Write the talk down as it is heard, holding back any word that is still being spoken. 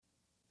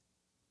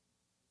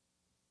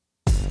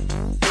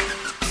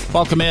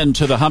Welcome in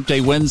to the Hump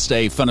Day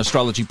Wednesday Fun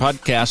Astrology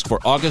Podcast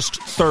for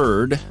August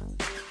 3rd,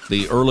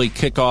 the early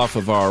kickoff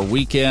of our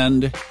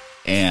weekend,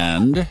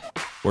 and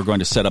we're going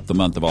to set up the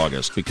month of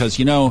August because,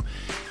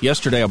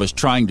 yesterday I was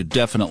trying to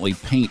definitely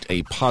paint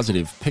a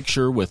positive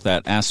picture with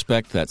that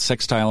aspect, that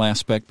sextile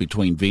aspect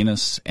between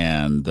Venus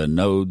and the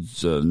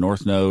nodes,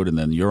 North Node, and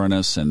then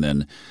Uranus, and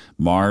then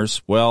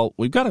Mars. Well,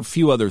 we've got a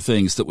few other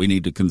things that we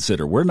need to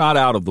consider. We're not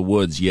out of the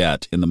woods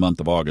yet in the month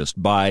of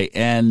August by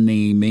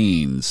any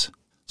means.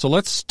 So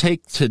let's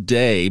take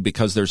today,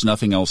 because there's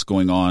nothing else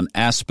going on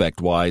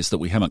aspect-wise that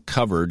we haven't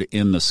covered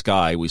in the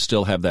sky. We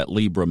still have that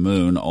Libra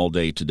moon all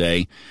day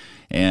today,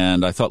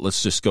 and I thought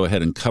let's just go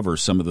ahead and cover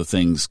some of the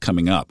things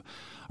coming up.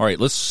 All right,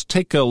 let's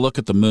take a look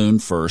at the moon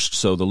first.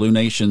 So the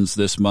lunations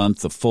this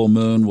month, the full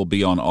moon will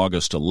be on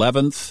August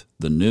 11th,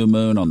 the new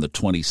moon on the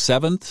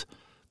 27th.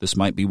 This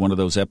might be one of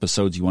those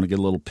episodes you want to get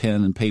a little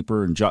pen and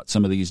paper and jot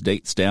some of these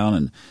dates down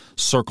and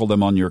circle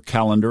them on your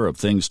calendar of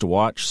things to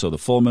watch. So the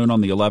full moon on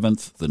the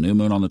 11th, the new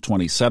moon on the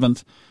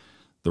 27th.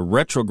 The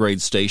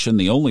retrograde station,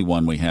 the only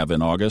one we have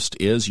in August,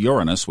 is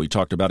Uranus. We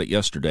talked about it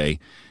yesterday.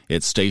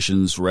 It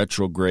stations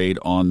retrograde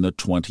on the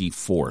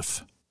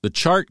 24th. The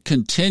chart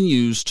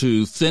continues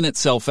to thin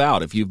itself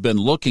out. If you've been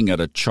looking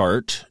at a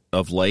chart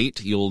of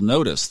late, you'll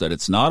notice that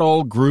it's not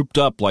all grouped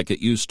up like it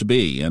used to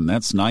be, and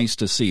that's nice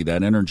to see.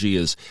 That energy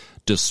is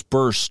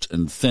dispersed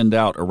and thinned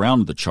out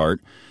around the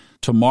chart.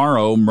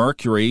 Tomorrow,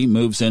 Mercury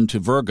moves into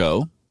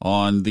Virgo.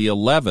 On the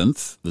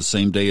 11th, the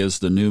same day as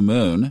the new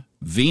moon,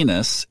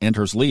 Venus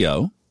enters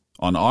Leo.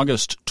 On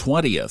August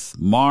 20th,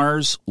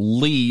 Mars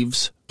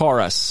leaves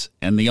Taurus.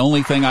 And the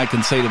only thing I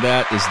can say to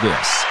that is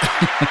this.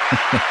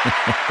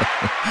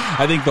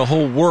 I think the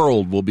whole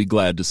world will be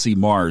glad to see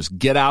Mars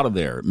get out of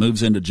there. It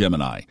moves into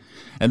Gemini.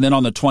 And then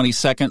on the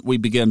 22nd, we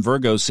begin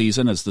Virgo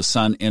season as the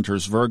sun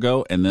enters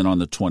Virgo. And then on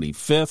the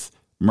 25th,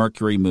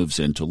 Mercury moves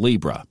into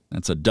Libra.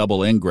 That's a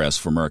double ingress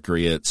for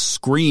Mercury. It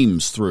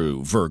screams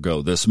through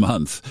Virgo this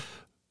month,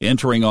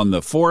 entering on the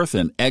 4th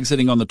and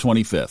exiting on the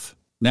 25th.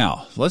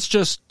 Now, let's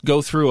just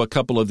go through a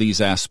couple of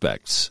these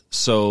aspects.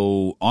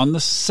 So on the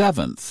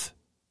 7th,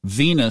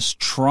 Venus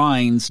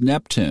trines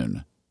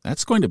Neptune.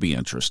 That's going to be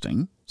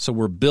interesting. So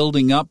we're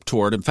building up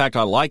toward, in fact,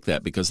 I like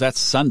that because that's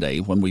Sunday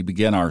when we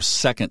begin our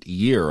second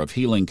year of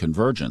healing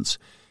convergence.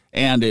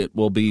 And it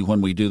will be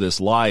when we do this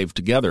live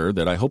together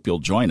that I hope you'll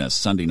join us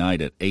Sunday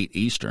night at 8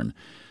 Eastern.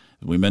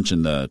 We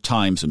mentioned the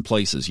times and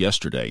places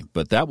yesterday,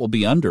 but that will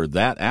be under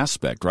that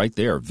aspect right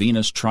there,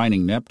 Venus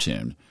trining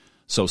Neptune.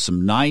 So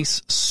some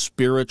nice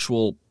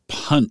spiritual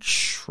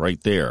punch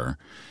right there.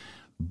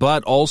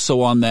 But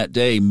also on that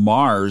day,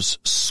 Mars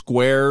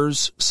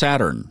squares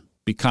Saturn.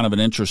 Be kind of an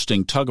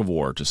interesting tug of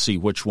war to see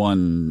which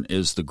one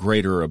is the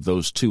greater of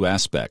those two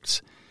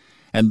aspects.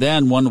 And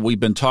then one we've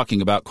been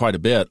talking about quite a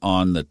bit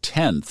on the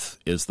 10th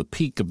is the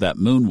peak of that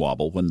moon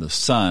wobble when the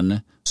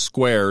sun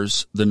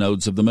squares the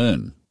nodes of the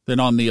moon. Then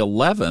on the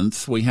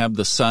 11th, we have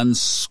the sun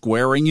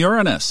squaring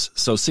Uranus.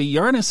 So see,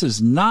 Uranus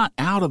is not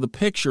out of the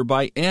picture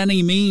by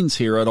any means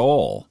here at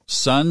all.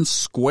 Sun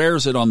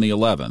squares it on the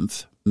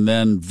 11th, and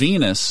then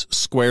Venus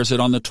squares it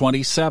on the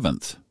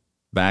 27th.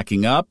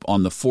 Backing up,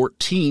 on the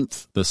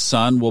 14th, the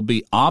sun will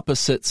be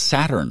opposite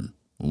Saturn.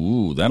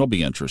 Ooh, that'll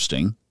be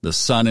interesting. The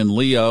sun in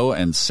Leo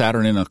and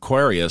Saturn in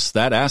Aquarius,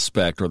 that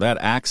aspect or that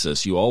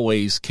axis, you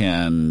always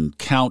can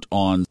count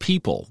on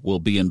people will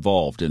be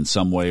involved in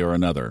some way or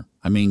another.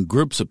 I mean,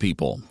 groups of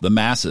people, the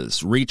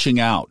masses, reaching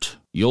out.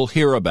 You'll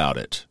hear about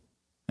it.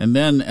 And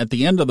then at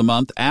the end of the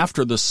month,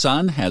 after the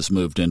sun has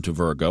moved into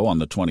Virgo on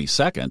the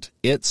 22nd,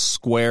 it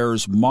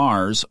squares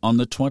Mars on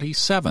the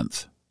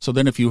 27th. So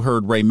then if you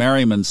heard Ray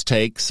Merriman's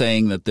take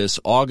saying that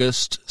this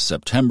August,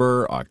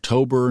 September,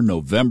 October,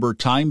 November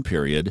time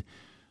period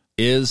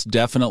is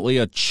definitely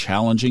a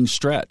challenging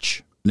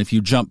stretch. And if you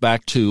jump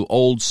back to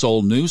Old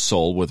Soul, New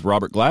Soul with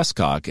Robert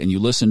Glasscock and you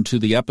listen to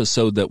the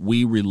episode that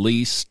we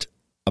released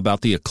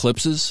about the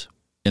eclipses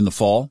in the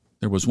fall,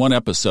 there was one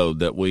episode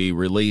that we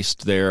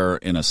released there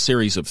in a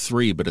series of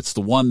 3, but it's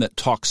the one that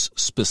talks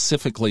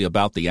specifically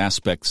about the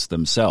aspects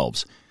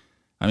themselves.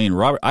 I mean,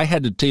 Robert, I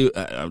had to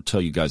I'll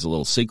tell you guys a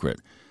little secret.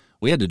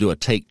 We had to do a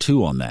take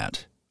 2 on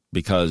that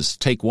because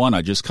take 1,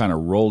 I just kind of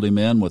rolled him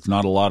in with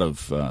not a lot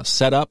of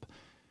setup.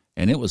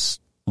 And it was,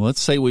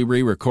 let's say we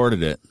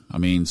re-recorded it. I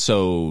mean,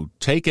 so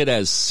take it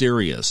as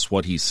serious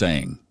what he's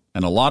saying.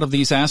 And a lot of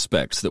these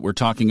aspects that we're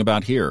talking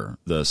about here,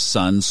 the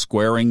sun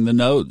squaring the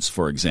nodes,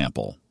 for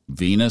example,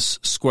 Venus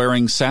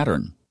squaring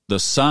Saturn, the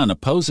sun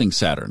opposing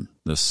Saturn,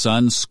 the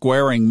sun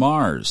squaring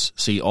Mars.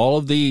 See, all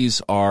of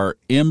these are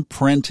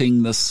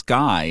imprinting the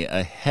sky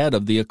ahead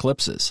of the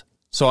eclipses.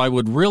 So I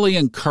would really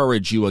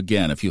encourage you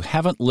again, if you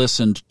haven't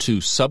listened to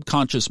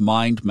Subconscious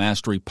Mind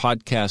Mastery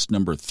Podcast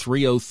number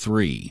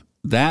 303,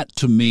 that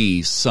to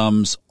me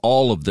sums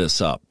all of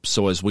this up.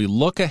 So as we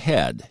look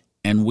ahead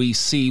and we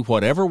see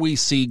whatever we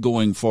see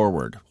going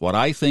forward, what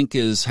I think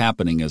is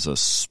happening is a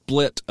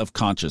split of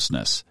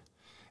consciousness.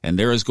 And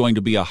there is going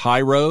to be a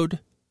high road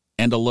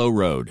and a low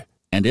road.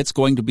 And it's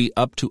going to be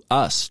up to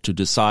us to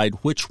decide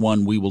which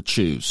one we will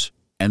choose.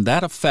 And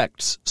that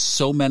affects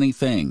so many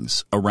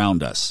things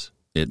around us.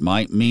 It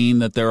might mean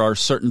that there are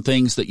certain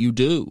things that you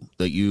do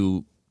that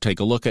you take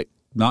a look at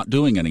not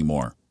doing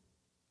anymore.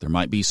 There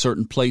might be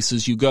certain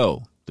places you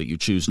go that you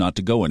choose not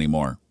to go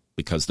anymore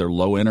because they're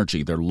low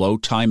energy, they're low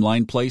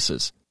timeline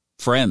places.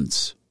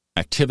 Friends,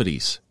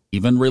 activities,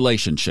 even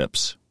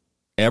relationships,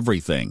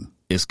 everything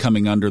is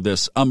coming under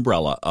this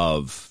umbrella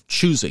of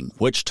choosing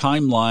which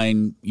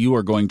timeline you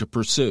are going to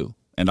pursue.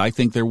 And I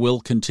think there will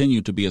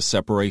continue to be a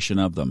separation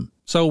of them.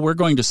 So we're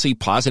going to see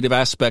positive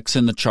aspects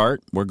in the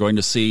chart. We're going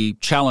to see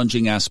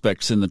challenging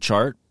aspects in the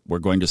chart. We're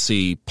going to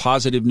see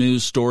positive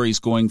news stories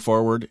going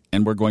forward,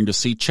 and we're going to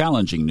see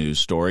challenging news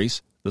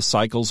stories. The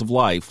cycles of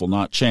life will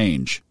not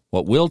change.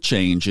 What will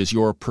change is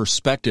your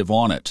perspective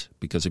on it,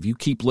 because if you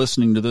keep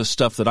listening to this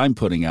stuff that I'm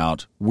putting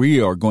out,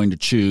 we are going to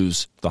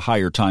choose the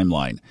higher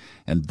timeline,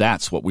 and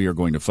that's what we are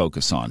going to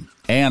focus on.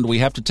 And we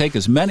have to take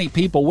as many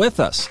people with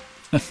us.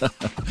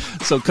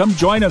 So come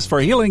join us for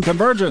Healing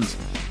Convergence.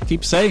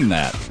 Keep saying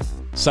that.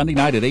 Sunday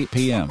night at 8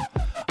 p.m.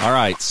 All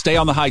right, stay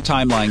on the high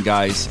timeline,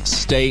 guys.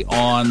 Stay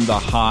on the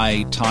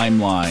high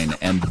timeline,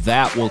 and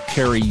that will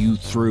carry you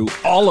through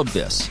all of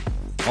this.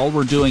 All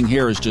we're doing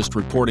here is just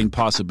reporting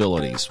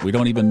possibilities. We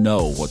don't even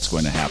know what's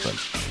going to happen.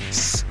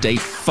 Stay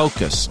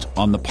focused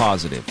on the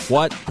positive.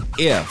 What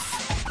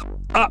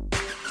if? Up.